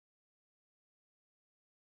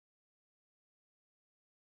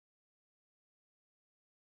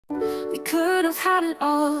We could have had it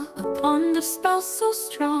all, a bond of spell so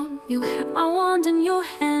strong. You had my wand in your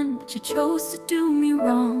hand, but you chose to do me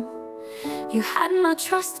wrong. You had my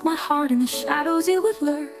trust, my heart, in the shadows you would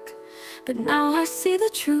lurk. But now I see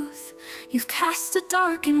the truth, you've cast a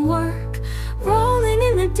darkened work. Rolling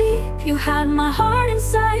in the deep, you had my heart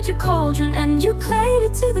inside your cauldron, and you played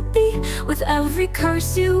it to the beat. With every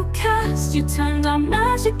curse you cast, you turned our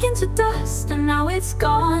magic into dust. And now it's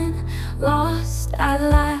gone, lost at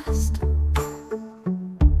last.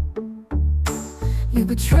 You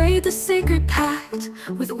betrayed the sacred pact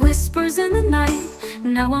with whispers in the night.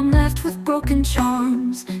 Now I'm left with broken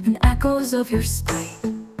charms and echoes of your spite.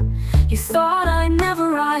 You thought I'd never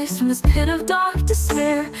rise from this pit of dark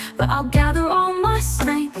despair, but I'll gather all my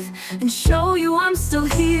strength and show you I'm still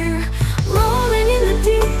here. Rolling in the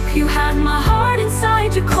deep, you had my heart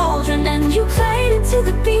inside your cauldron, and you played it to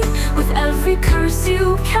the beat. With every curse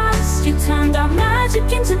you cast, you turned our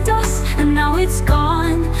magic into dust. And now it's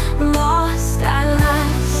gone, lost at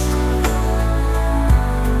last.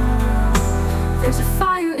 There's a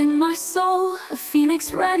fire in my soul, a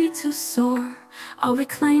phoenix ready to soar. I'll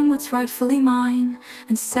reclaim what's rightfully mine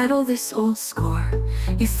and settle this old score.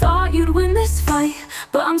 You thought you'd win this fight,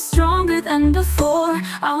 but I'm stronger than before.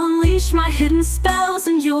 I'll unleash my hidden spells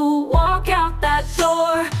and you'll walk out that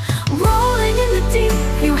door. Rolling in the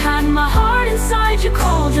deep, you had my heart inside your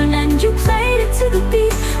cauldron, and you played it to the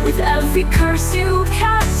beat. With every curse you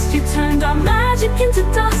cast, you turned our magic into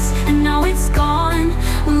dust. And now it's gone,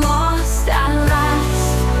 lost at last.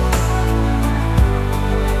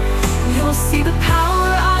 You'll see the power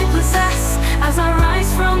I possess as I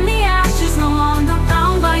rise from the ashes, no longer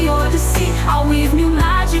bound by your deceit. I'll weave new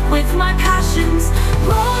magic with my passions.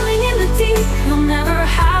 Rolling in the deep, you'll never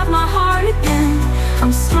have my heart again.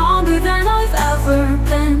 I'm stronger than I've ever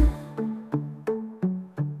been.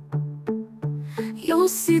 You'll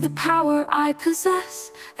see the power I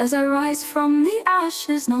possess as I rise from the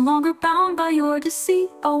ashes, no longer bound by your deceit.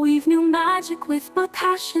 I'll weave new magic with my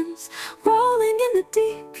passions. Rolling in the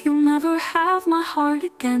deep, you'll never have my heart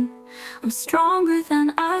again. I'm stronger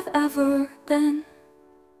than I've ever been.